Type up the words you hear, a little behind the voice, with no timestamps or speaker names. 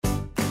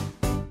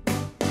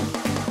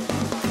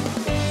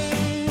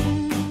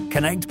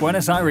Connect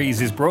Buenos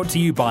Aires is brought to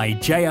you by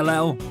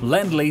JLL,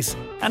 Lend-Lease,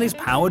 and is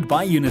powered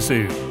by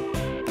Unisu.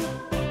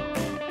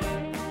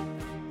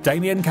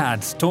 Damian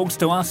Katz talks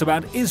to us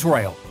about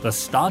Israel, the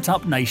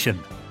startup nation.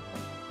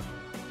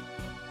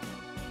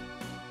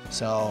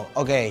 So,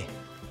 okay,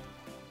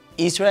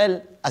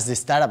 Israel as the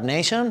startup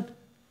nation.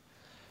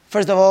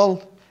 First of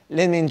all,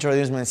 let me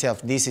introduce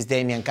myself. This is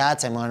Damian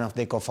Katz. I'm one of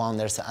the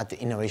co-founders at the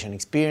Innovation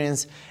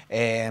Experience.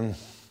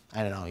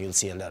 I don't know, you'll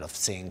see a lot of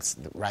things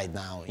right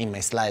now in my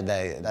slide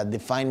that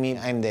define me.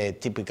 I'm the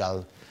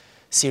typical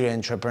serial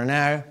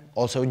entrepreneur,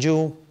 also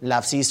Jew,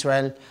 loves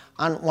Israel,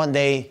 and one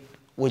day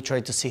we try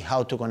to see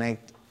how to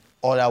connect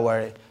all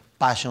our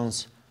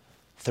passions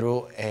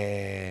through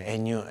a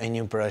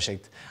new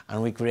project.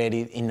 And we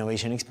created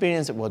Innovation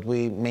Experience. What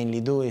we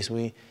mainly do is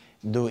we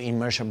do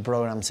immersion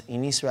programs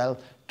in Israel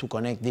to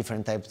connect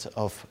different types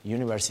of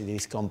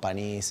universities,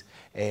 companies,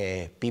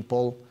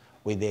 people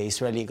with the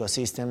Israeli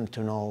ecosystem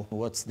to know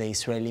what's the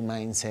Israeli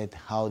mindset,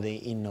 how they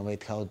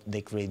innovate, how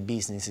they create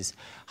businesses,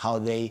 how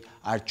they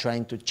are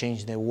trying to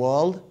change the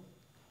world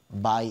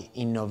by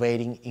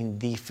innovating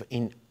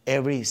in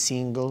every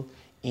single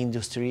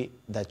industry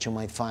that you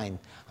might find.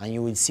 And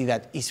you will see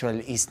that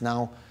Israel is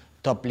now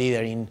top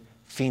leader in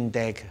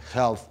fintech,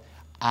 health,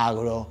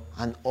 agro,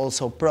 and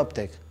also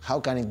proptech. How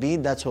can it be?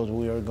 That's what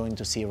we are going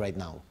to see right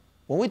now.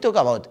 When we talk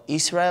about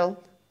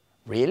Israel,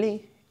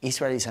 really?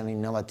 Israel is an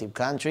innovative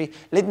country.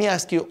 Let me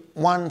ask you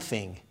one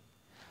thing.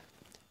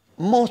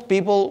 Most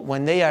people,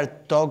 when they are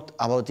talked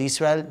about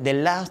Israel, the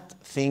last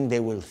thing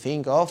they will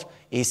think of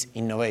is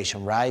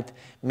innovation, right?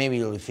 Maybe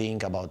you'll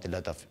think about a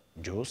lot of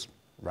Jews,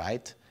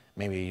 right?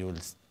 Maybe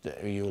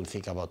you'll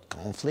think about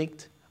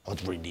conflict,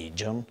 about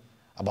religion,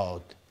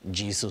 about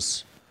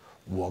Jesus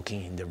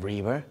walking in the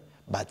river.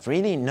 But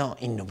really, no,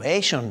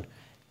 innovation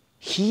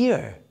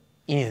here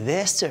in a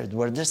desert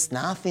where there's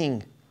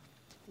nothing.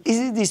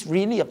 Is this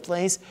really a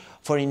place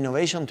for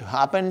innovation to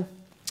happen?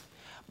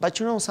 But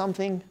you know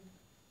something?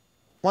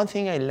 One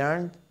thing I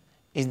learned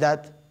is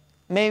that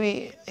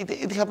maybe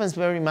it happens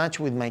very much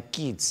with my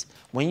kids.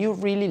 When you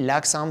really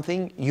lack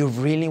something, you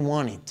really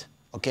want it,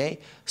 okay?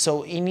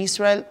 So in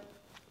Israel,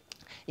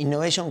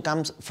 innovation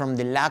comes from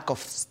the lack of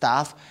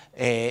stuff,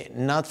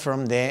 not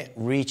from the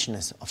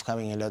richness of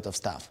having a lot of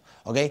stuff,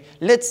 okay?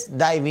 Let's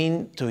dive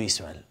into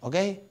Israel,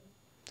 okay?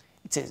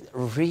 It's a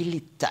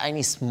really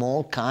tiny,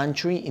 small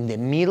country in the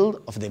middle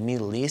of the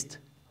Middle East.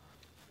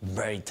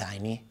 Very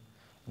tiny,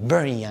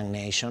 very young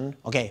nation.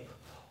 Okay,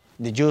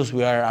 the Jews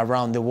were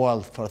around the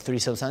world for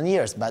 3,000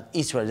 years, but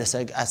Israel,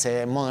 as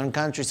a modern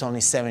country, is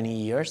only 70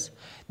 years.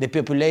 The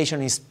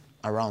population is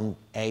around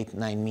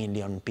 8-9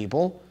 million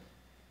people.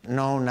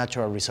 No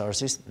natural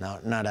resources, no,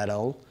 not at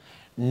all.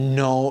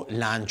 No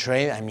land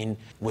trade. I mean,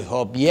 we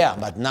hope, yeah,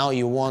 but now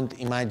you won't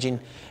imagine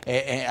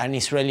an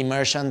Israeli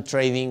merchant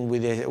trading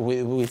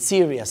with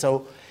Syria.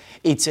 So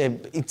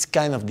it's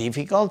kind of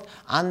difficult.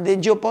 And the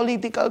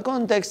geopolitical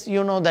context,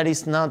 you know, that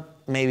is not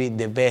maybe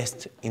the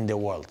best in the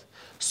world.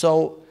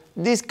 So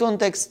this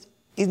context,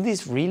 is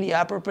this really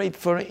appropriate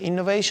for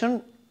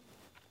innovation?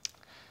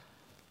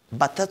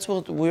 But that's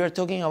what we are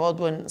talking about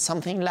when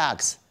something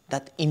lacks.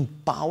 That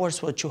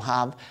empowers what you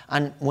have,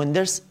 and when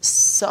there's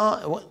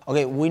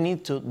okay, we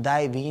need to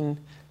dive in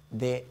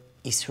the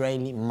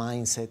Israeli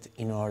mindset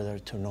in order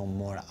to know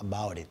more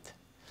about it.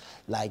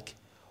 Like,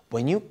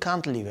 when you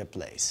can't leave a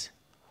place,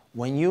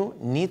 when you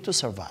need to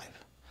survive,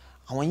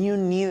 and when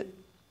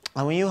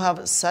you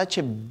have such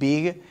a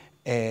big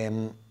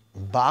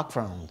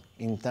background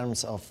in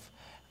terms of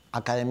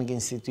academic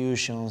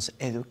institutions,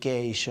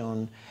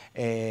 education,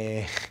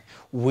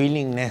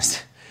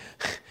 willingness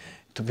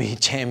to be a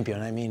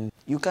champion. I mean,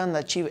 you can't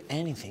achieve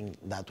anything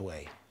that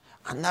way.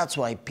 And that's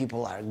why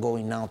people are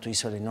going now to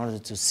Israel in order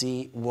to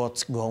see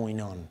what's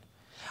going on.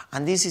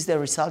 And this is the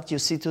result you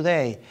see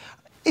today.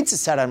 It's a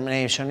startup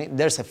nation.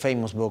 There's a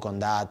famous book on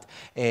that.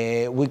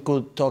 We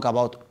could talk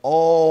about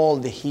all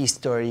the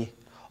history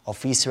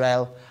of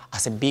Israel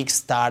as a big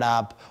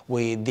startup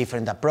with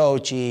different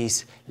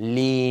approaches,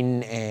 lean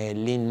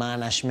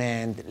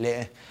management,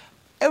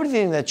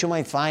 everything that you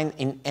might find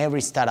in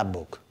every startup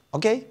book,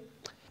 okay?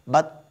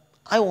 But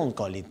I won't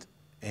call it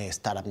a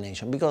startup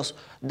nation because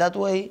that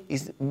way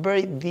it's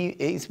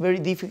very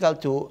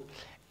difficult to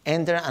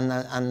enter and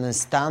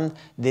understand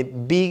the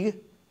big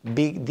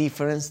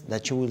difference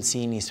that you will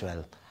see in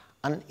Israel.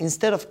 And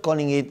instead of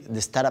calling it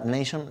the startup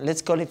nation,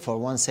 let's call it for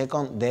 1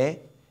 second the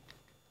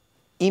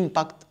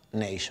impact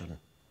nation.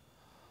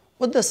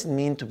 What does it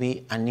mean to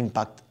be an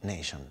impact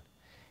nation?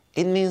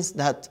 It means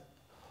that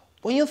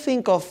when you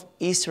think of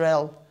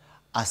Israel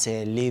as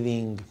a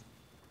leading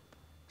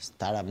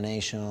startup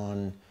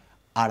nation,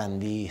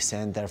 R&D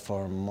center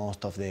for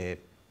most of the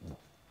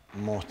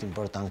most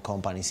important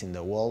companies in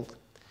the world,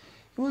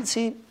 you will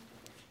see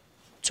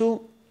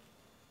two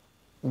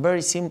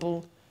very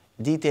simple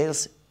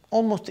details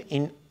almost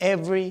in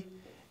every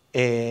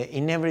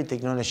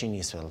technology in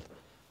Israel.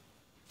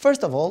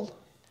 First of all,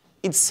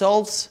 it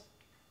solves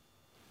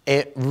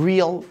a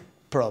real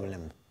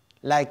problem.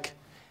 Like,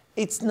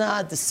 it's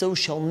not the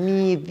social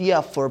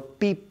media for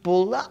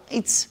people,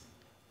 it's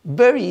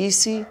very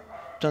easy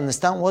to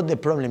understand what the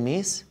problem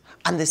is.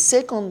 And the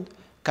second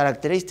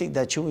characteristic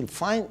that you will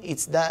find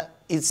is that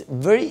it's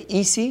very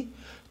easy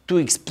to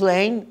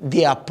explain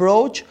the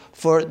approach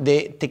for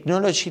the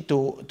technology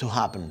to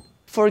happen.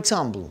 For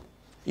example,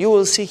 you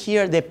will see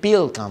here the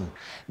pill cam.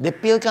 The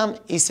pill cam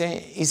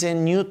is a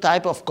new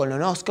type of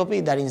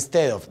colonoscopy that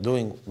instead of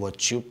doing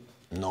what you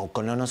know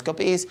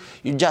colonoscopy is,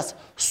 you just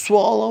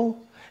swallow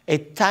a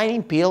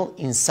tiny pill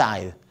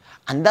inside.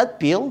 And that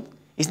pill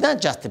is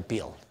not just a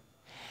pill.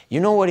 You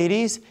know what it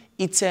is?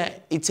 It's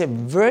a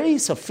very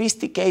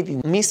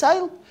sophisticated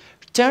missile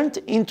turned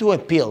into a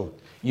pill.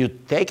 You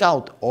take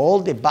out all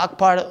the back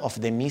part of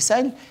the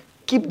missile,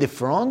 keep the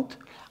front,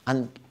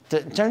 and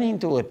turn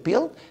into a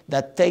pill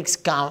that takes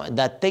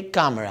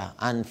camera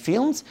and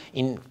films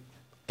in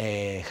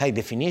high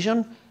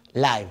definition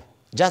live,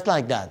 just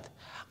like that.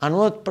 And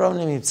what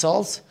problem it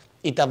solves?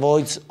 It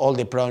avoids all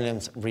the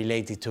problems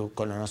related to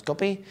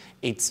colonoscopy.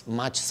 It's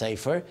much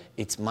safer,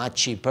 it's much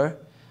cheaper,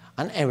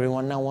 and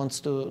everyone now wants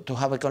to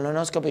have a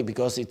colonoscopy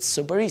because it's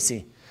super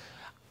easy.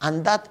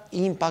 And that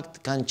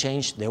impact can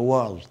change the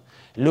world.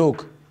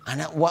 Look,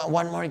 and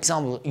one more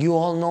example. You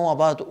all know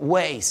about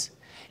Waze.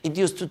 It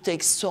used to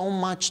take so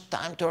much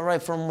time to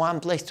arrive from one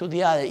place to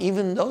the other,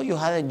 even though you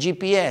had a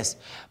GPS.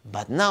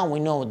 But now we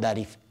know that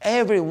if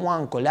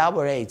everyone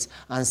collaborates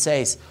and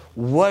says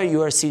where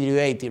you are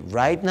situated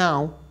right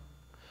now,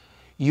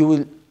 you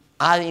will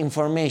add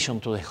information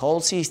to the whole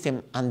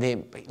system and the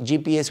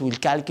GPS will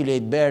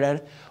calculate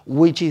better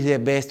which is the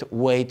best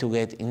way to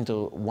get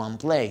into one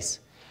place.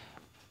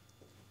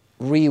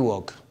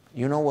 Reebok.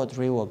 You know what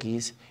Reebok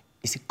is?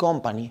 It's a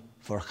company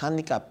for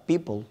handicapped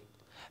people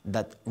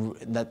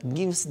that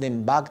gives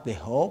them back the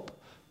hope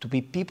to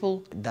be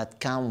people that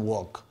can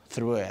walk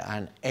through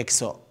an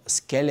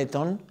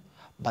exoskeleton,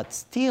 but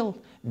still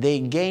they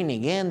gain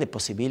again the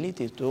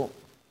possibility to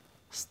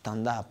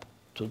stand up,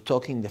 to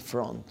talk in the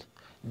front.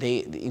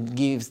 It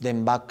gives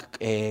them back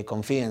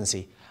confidence.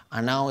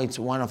 And now it's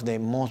one of the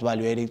most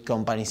valued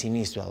companies in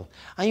Israel.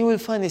 And you will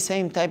find the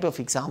same type of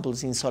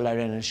examples in solar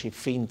energy,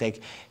 fintech,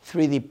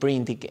 3D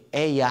printing,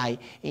 AI.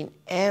 In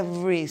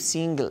every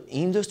single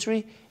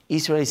industry,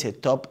 Israel is a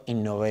top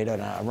innovator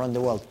around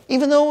the world.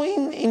 Even though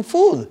in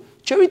food,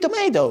 cherry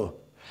tomato.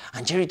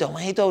 And cherry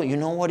tomato, you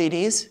know what it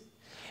is?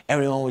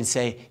 Everyone will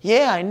say,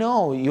 yeah, I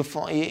know,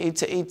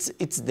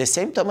 it's the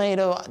same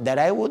tomato that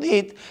I would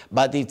eat,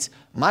 but it's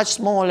much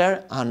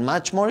smaller and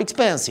much more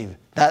expensive.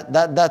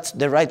 That's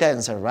the right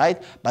answer,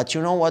 right? But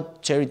you know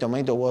what cherry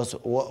tomato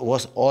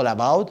was all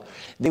about?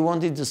 They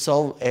wanted to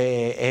solve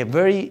a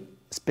very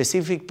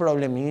specific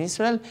problem in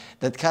Israel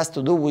that has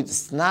to do with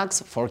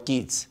snacks for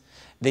kids.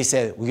 They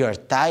said, we are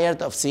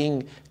tired of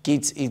seeing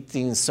kids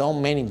eating so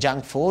many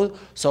junk food,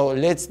 so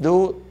let's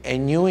do a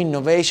new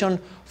innovation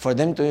for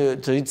them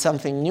to eat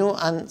something new.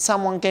 And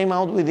someone came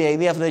out with the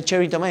idea of the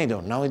cherry tomato.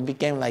 Now it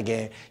became like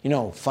a,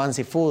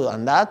 fancy food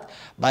and that,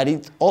 but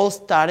it all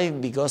started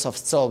because of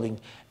solving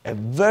a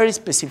very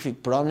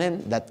specific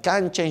problem that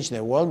can change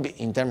the world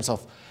in terms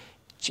of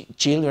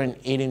children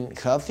eating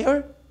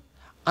healthier,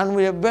 and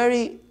with a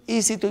very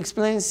easy to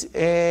explain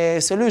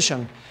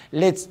solution.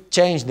 Let's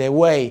change the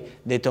way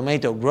the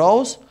tomato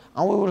grows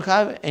and we will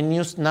have a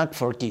new snack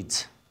for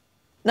kids.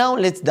 Now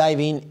let's dive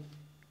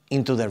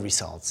into the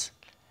results.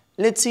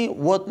 Let's see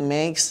what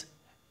makes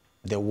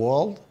the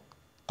world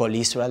call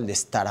Israel the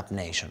startup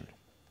nation,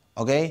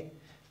 okay?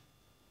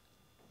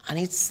 And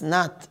it's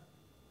not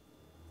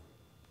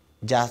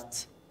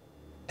just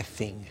a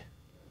thing.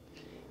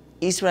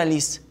 Israel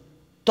is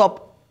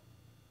top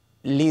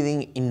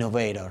leading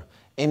innovator.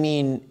 I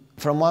mean,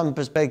 from one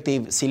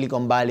perspective,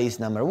 Silicon Valley is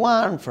number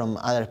one, from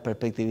other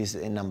perspective is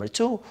number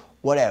two,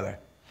 whatever.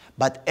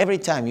 But every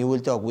time you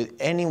will talk with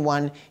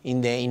anyone in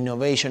the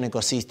innovation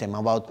ecosystem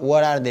about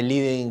what are the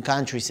leading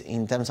countries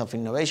in terms of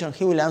innovation,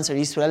 he will answer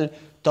Israel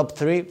top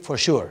 3 for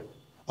sure,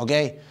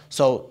 okay?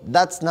 So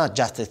that's not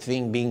just a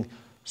thing being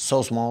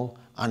so small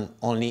and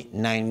only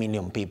 9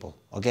 million people,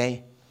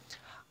 okay?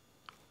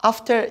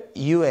 After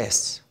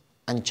US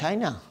and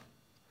China,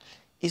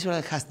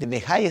 Israel has the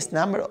highest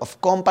number of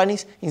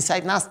companies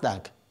inside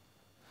NASDAQ.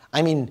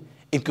 I mean,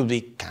 it could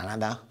be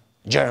Canada,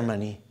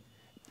 Germany,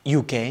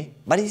 UK,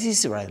 but it's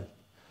Israel.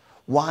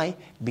 Why?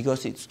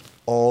 Because it's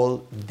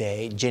all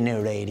day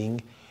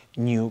generating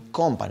new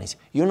companies.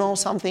 You know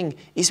something?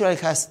 Israel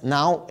has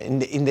now,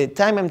 in the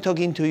time I'm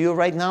talking to you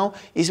right now,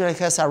 Israel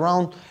has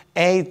around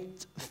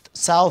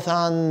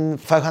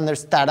 8,500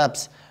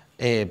 startups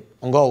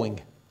ongoing.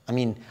 I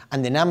mean,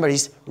 and the number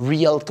is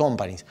real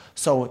companies.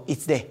 So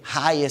it's the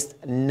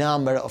highest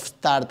number of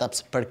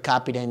startups per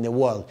capita in the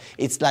world.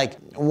 It's like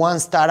one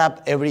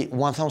startup every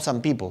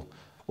 1,000 people.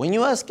 When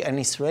you ask an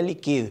Israeli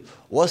kid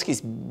what's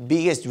his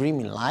biggest dream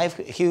in life,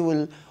 he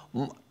will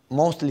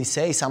mostly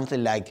say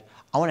something like,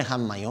 I want to have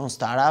my own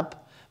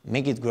startup,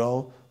 make it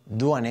grow,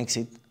 do an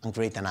exit, and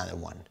create another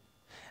one.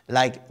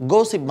 Like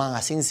gossip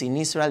magazines in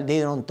Israel,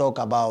 they don't talk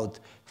about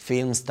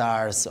film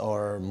stars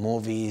or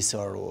movies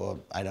or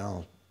I don't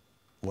know,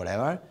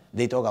 whatever.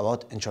 They talk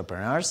about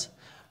entrepreneurs,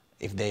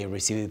 if they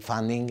receive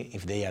funding,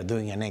 if they are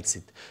doing an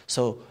exit.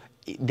 So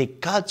the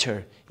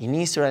culture in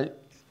Israel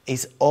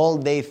is all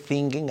day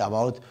thinking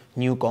about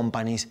new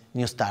companies,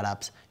 new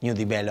startups, new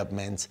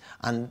developments,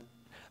 and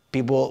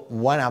people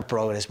want to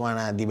progress, want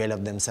to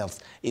develop themselves.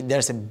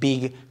 There's a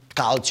big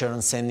culture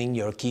on sending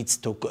your kids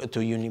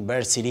to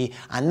university,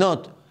 and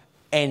not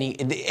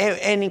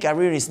any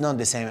career is not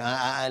the same.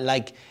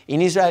 Like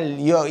in Israel,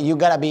 you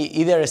gotta be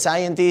either a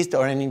scientist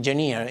or an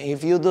engineer.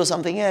 If you do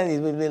something else, it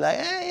will be like,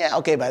 yeah,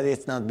 okay, but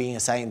it's not being a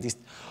scientist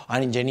or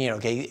an engineer.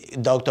 Okay,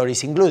 doctor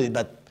is included,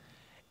 but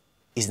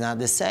it's not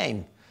the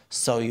same.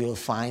 So you'll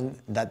find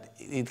that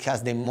it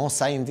has the most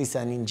scientists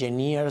and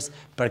engineers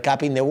per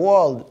cap in the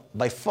world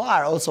by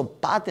far, also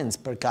patents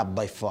per cap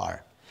by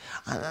far.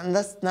 And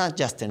that's not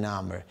just a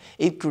number.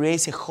 It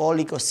creates a whole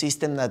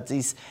ecosystem that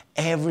is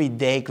every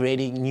day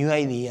creating new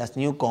ideas,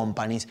 new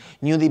companies,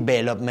 new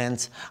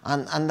developments,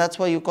 and that's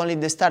why you call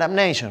it the startup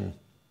nation.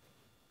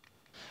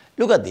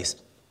 Look at this.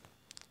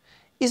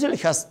 Israel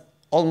has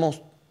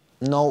almost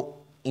no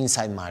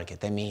inside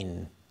market. I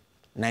mean,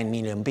 9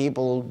 million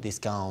people,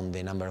 discount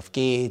the number of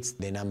kids,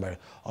 the number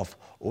of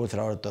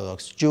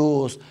ultra-Orthodox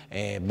Jews,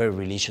 very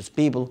religious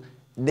people.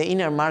 The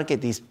inner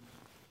market is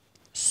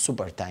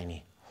super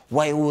tiny.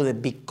 Why would a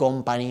big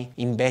company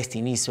invest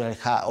in Israel,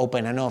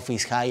 open an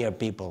office, hire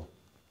people?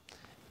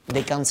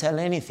 They can't sell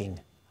anything.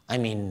 I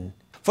mean,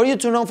 for you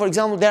to know, for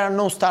example, there are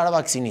no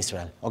Starbucks in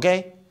Israel,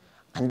 okay?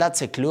 And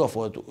that's a clue of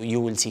what you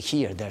will see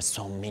here. There's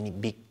so many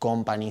big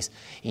companies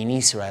in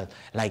Israel,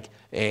 like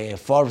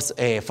Forbes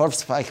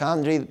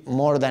 500,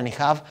 more than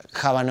half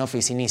have an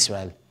office in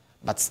Israel.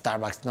 But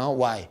Starbucks, no,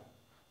 why?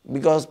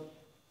 Because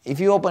if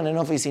you open an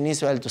office in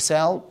Israel to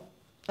sell,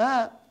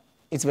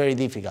 it's very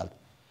difficult.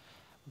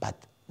 But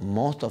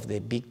most of the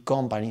big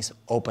companies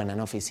open an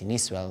office in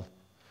Israel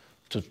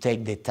to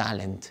take the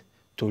talent,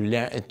 to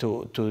learn,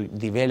 to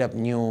develop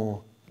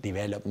new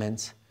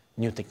developments,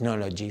 new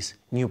technologies,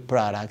 new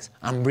products,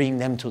 and bring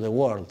them to the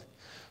world.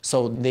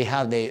 So they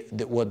have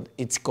what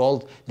it's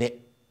called the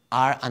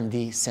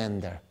R&D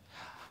center.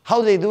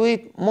 How they do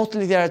it?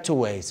 Mostly there are two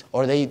ways.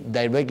 Or they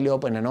directly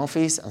open an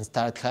office and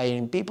start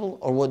hiring people,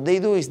 or what they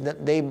do is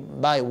that they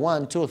buy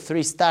 1, 2,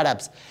 3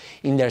 startups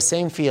in their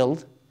same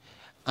field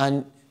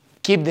and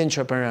keep the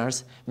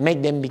entrepreneurs,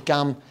 make them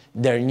become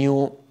their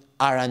new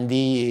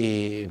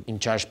R&D in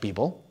charge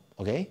people,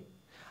 okay?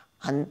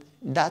 And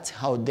that's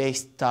how they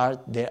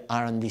start their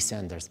R&D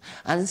centers.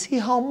 And see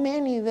how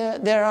many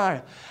there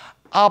are.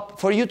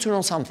 For you to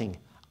know something,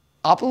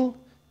 Apple,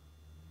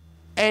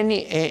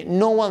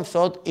 no one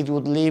thought it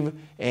would leave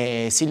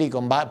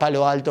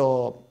Palo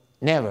Alto,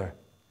 never.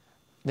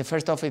 The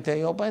first office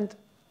they opened,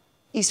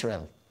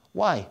 Israel.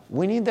 Why?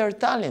 We need their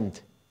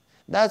talent.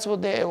 That's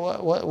what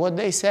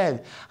they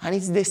said. And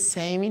it's the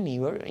same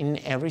in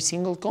every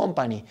single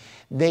company.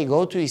 They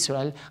go to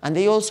Israel, and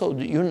they also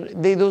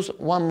they do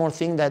one more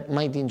thing that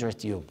might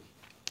interest you.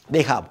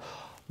 They have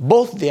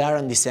both the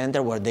R&D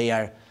center, where they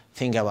are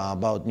thinking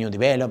about new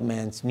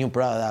developments, new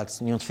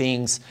products, new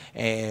things,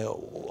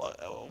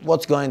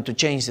 what's going to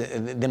change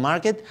the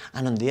market.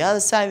 And on the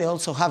other side, they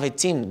also have a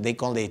team. They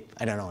call it,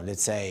 I don't know,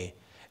 let's say,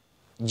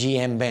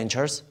 GM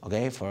Ventures,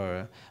 okay,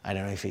 for, I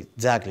don't know if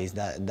exactly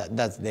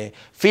that's the,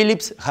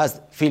 Philips has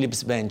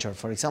Philips Venture,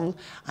 for example,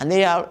 and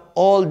they are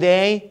all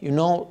day,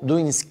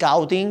 doing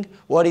scouting.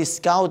 What is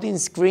scouting?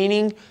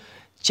 Screening,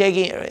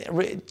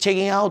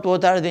 checking out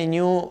what are the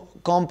new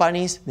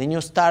companies, the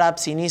new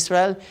startups in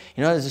Israel,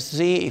 in order to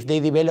see if they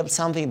develop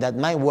something that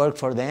might work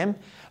for them,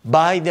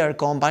 buy their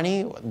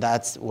company.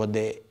 That's what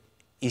the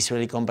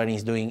Israeli company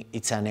is doing.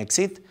 It's an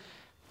exit.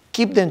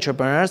 Keep the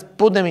entrepreneurs,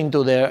 put them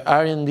into their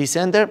R&D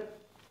center,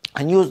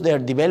 and use their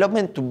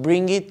development to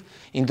bring it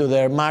into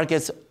their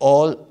markets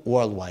all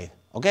worldwide,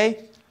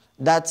 okay?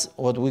 That's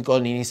what we call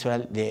in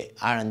Israel the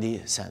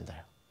R&D center.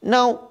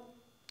 Now,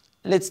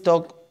 let's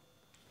talk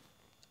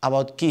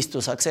about keys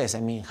to success.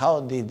 I mean, how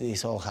did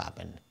this all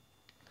happen?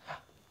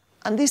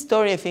 And this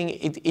story, I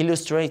think, it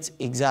illustrates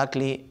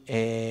exactly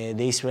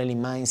the Israeli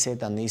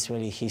mindset and the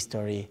Israeli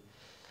history.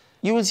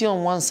 You will see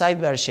on one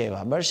side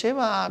Beersheba.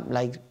 Beersheba,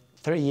 like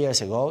 3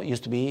 years ago,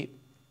 used to be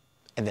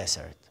a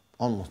desert.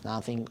 Almost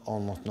nothing,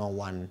 almost no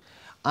one.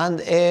 And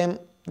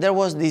there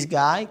was this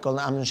guy called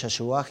Amnon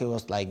Shashua. He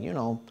was like,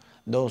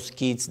 those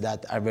kids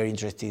that are very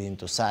interested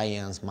into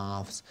science,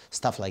 maths,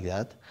 stuff like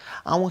that.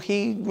 And when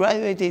he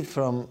graduated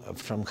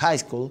from high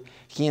school,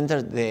 he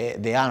entered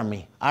the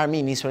army. Army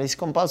in Israel is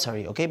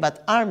compulsory, okay?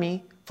 But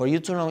army, for you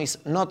to know, is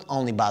not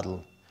only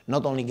battle,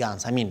 not only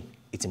guns. I mean,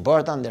 it's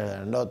important. There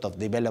are a lot of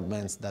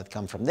developments that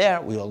come from there.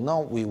 We all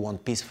know we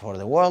want peace for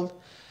the world.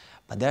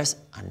 But there's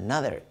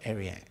another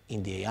area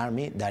in the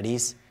army that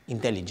is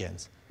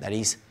intelligence, that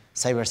is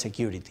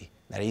cybersecurity,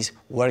 that is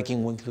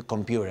working with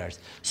computers.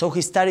 So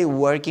he started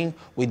working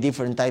with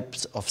different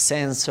types of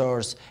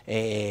sensors,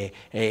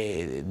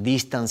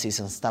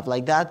 distances and stuff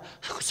like that.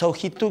 So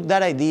he took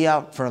that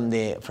idea from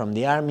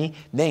the army.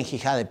 Then he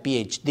had a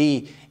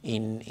PhD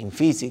in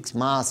physics,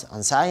 math,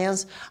 and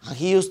science. And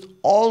he used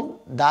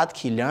all that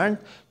he learned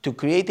to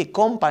create a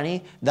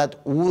company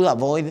that would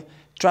avoid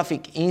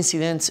traffic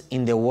incidents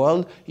in the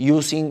world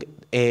using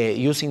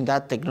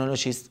that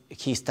technologies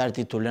he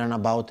started to learn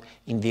about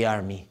in the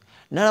army.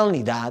 Not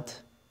only that,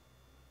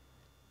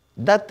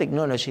 that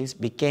technologies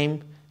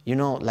became,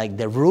 like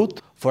the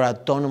root for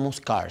autonomous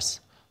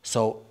cars.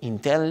 So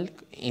Intel,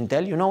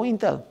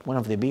 Intel, one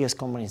of the biggest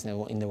companies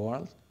in the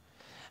world,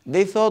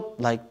 they thought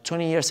like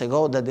 20 years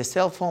ago that the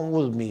cell phone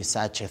would be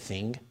such a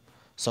thing.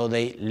 So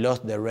they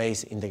lost the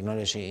race in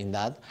technology in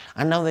that.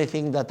 And now they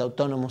think that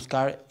autonomous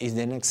car is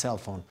the next cell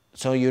phone.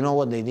 So you know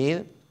what they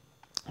did?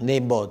 They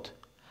bought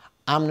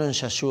Amnon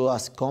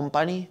Shashua's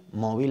company,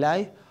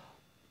 Mobileye,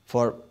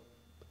 for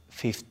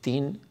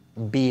 $15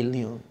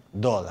 billion.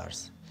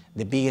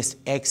 The biggest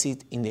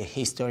exit in the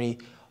history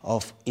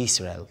of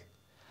Israel.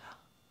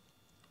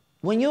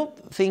 When you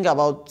think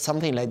about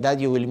something like that,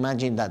 you will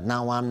imagine that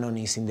now Amnon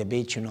is in the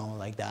beach,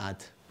 like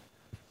that,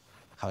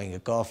 having a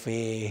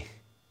coffee,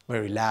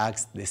 very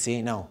relaxed, the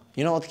sea. No.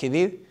 You know what he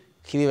did?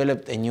 He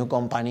developed a new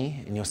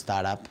company, a new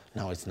startup.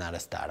 Now it's not a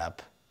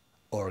startup,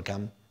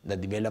 Orcam,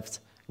 that develops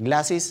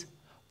glasses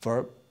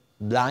for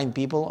blind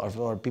people or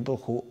for people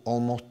who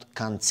almost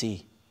can't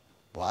see.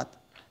 What?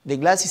 The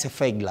glass is a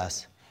fake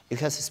glass. It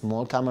has a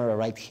small camera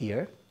right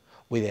here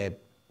with a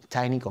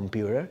tiny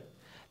computer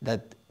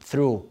that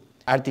through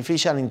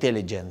artificial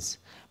intelligence,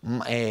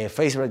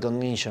 face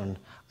recognition,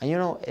 and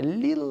a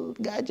little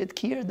gadget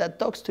here that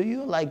talks to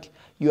you like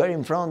you are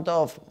in front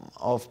of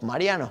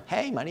Mariano.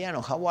 Hey,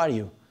 Mariano, how are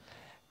you?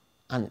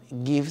 And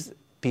gives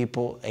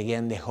people,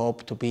 again, the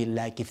hope to be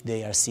like if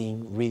they are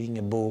reading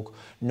a book,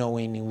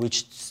 knowing in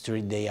which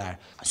street they are.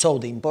 So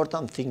the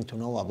important thing to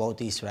know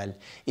about Israel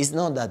is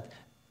not that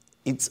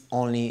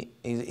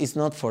it's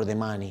not for the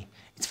money.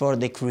 It's for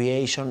the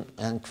creation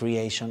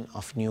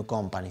of new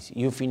companies.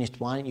 You finished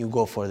one, you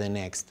go for the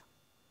next.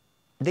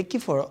 The key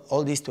for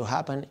all this to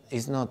happen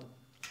is not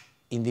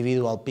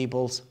individual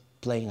peoples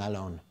playing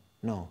alone.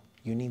 No,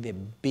 you need a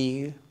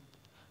big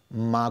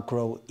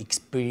macro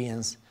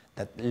experience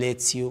that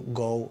lets you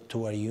go to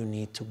where you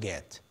need to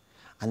get.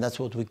 And that's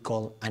what we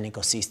call an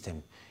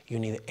ecosystem. You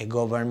need a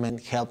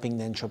government helping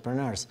the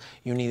entrepreneurs.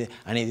 You need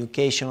an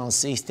educational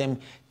system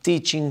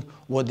teaching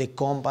what the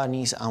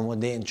companies and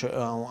what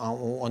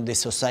the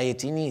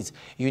society needs.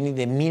 You need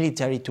the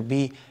military to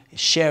be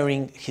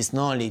sharing his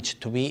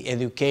knowledge, to be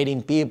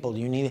educating people.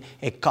 You need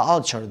a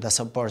culture that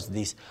supports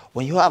this.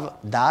 When you have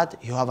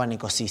that, you have an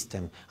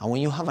ecosystem. And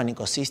when you have an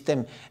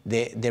ecosystem,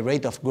 the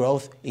rate of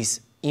growth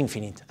is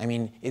infinite. I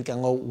mean, it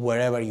can go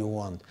wherever you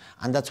want.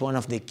 And that's one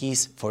of the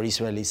keys for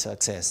Israeli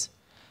success.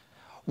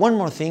 One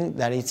more thing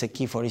that is a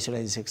key for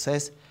Israeli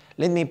success,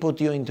 let me put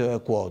you into a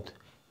quote.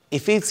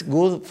 If it's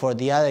good for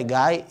the other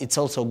guy, it's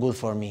also good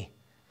for me.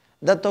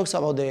 That talks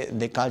about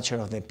the culture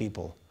of the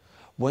people.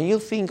 When you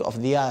think of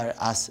the other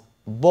as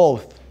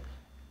both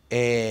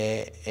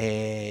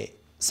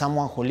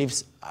someone who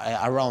lives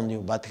around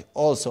you, but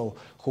also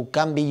who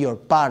can be your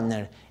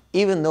partner,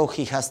 even though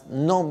he has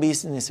no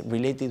business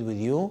related with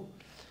you,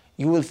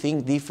 you will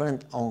think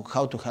different on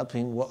how to help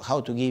him, how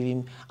to give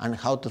him, and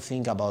how to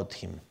think about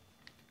him.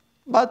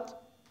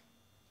 But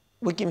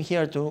we came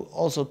here to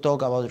also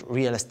talk about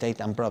real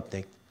estate and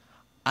PropTech.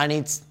 And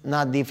it's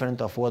not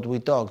different of what we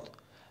talked.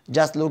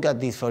 Just look at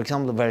this. For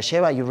example,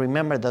 Beersheba, you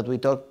remember that we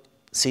talked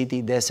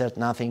city, desert,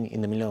 nothing, in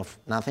the middle of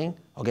nothing,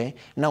 okay?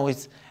 Now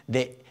it's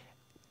the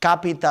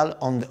capital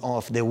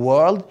of the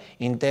world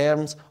in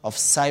terms of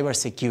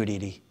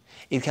cybersecurity.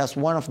 It has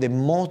one of the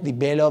most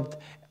developed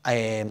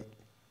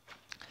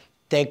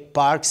tech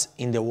parks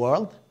in the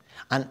world,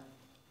 and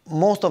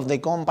most of the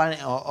cyber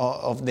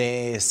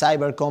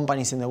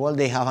companies in the world,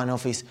 they have an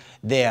office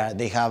there.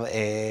 They have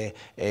a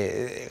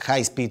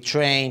high-speed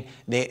train,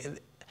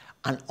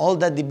 and all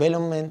that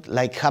development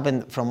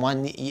happened from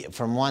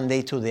one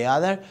day to the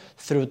other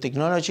through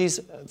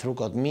technologies,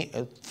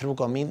 through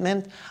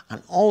commitment,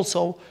 and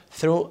also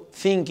through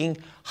thinking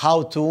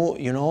how to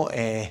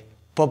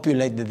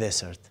populate the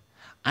desert.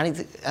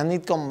 And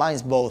it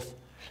combines both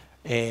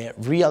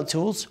real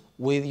tools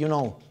with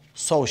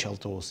social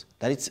tools,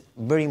 that it's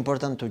very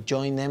important to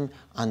join them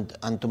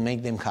and to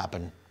make them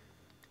happen.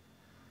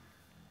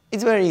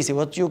 It's very easy.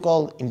 What you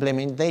call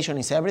implementation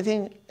is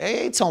everything.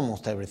 It's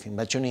almost everything,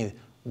 but you need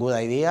good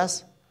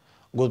ideas,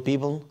 good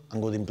people,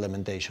 and good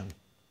implementation.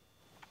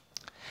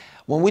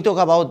 When we talk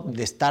about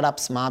the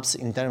startups maps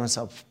in terms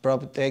of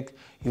PropTech,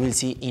 you will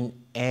see in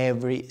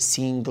every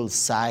single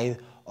side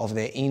of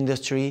the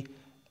industry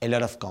a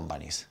lot of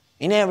companies.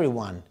 In every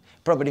one.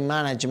 Property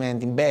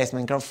management,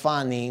 investment,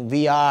 crowdfunding,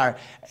 VR,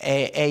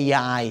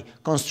 AI,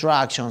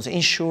 constructions,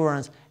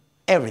 insurance,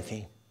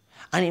 everything.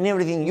 And in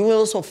everything, you will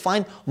also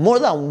find more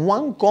than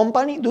one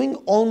company doing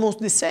almost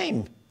the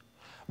same,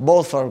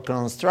 both for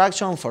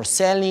construction, for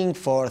selling,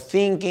 for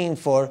thinking,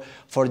 for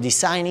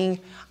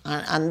designing.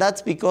 And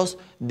that's because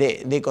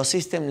the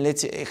ecosystem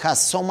has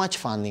so much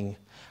funding,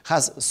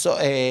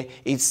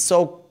 it's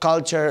so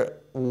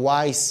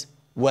culture-wise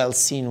well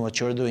seen what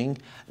you're doing,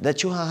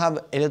 that you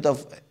have a lot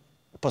of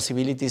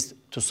possibilities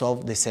to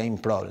solve the same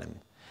problem.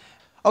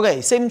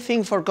 Okay, same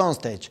thing for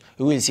Constage.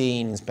 You will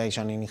see in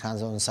inspection, in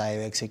hands-on site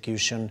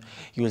execution,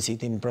 you will see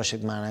it in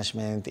project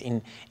management,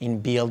 in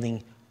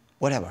building,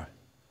 whatever.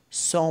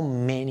 So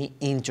many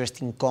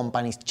interesting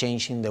companies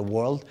changing the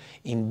world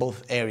in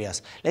both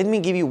areas. Let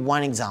me give you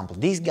one example.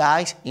 These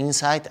guys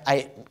inside,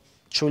 I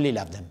truly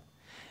love them.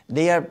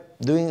 They are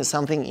doing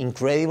something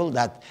incredible,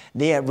 that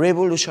they are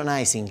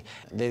revolutionizing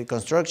the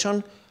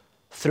construction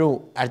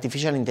through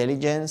artificial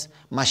intelligence,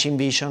 machine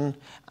vision,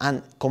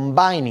 and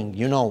combining,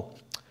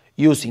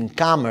 using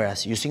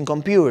cameras, using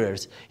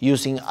computers,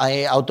 using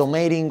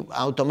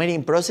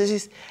automating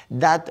processes.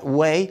 That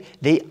way,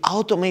 they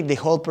automate the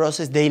whole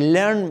process. They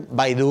learn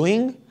by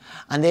doing,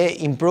 and they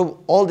improve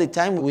all the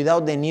time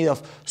without the need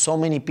of so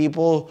many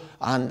people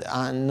and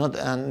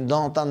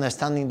not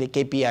understanding the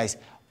KPIs.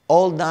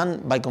 All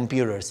done by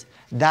computers.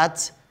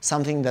 That's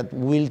something that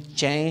will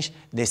change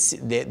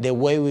the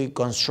way we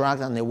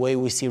construct and the way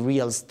we see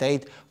real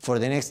estate for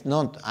the next,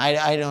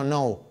 I don't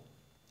know,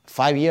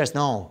 5 years,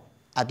 no,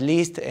 at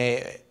least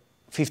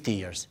 50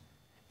 years.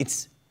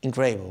 It's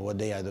incredible what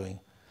they are doing.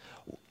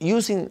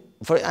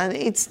 And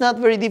it's not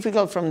very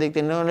difficult from the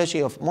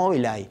technology of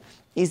Mobileye.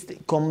 It's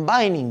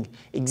combining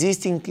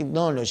existing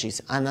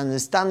technologies and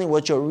understanding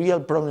what your real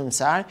problems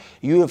are.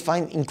 You will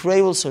find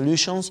incredible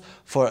solutions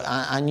for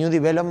new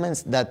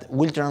developments that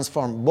will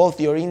transform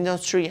both your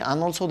industry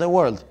and also the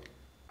world.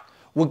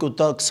 We could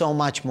talk so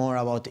much more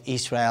about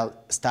Israel,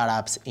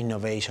 startups,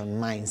 innovation,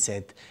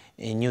 mindset,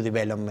 new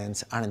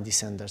developments, R&D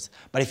centers.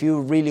 But if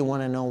you really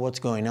want to know what's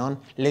going on,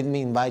 let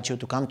me invite you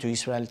to come to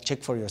Israel,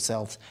 check for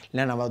yourselves,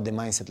 learn about the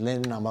mindset,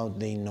 learn about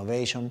the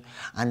innovation,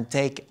 and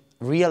take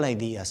real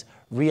ideas,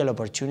 real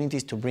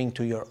opportunities to bring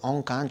to your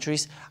own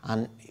countries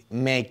and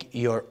make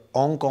your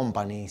own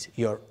companies,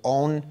 your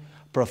own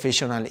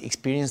professional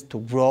experience to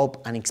grow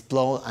up and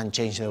explode and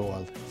change the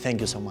world.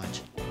 Thank you so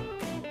much.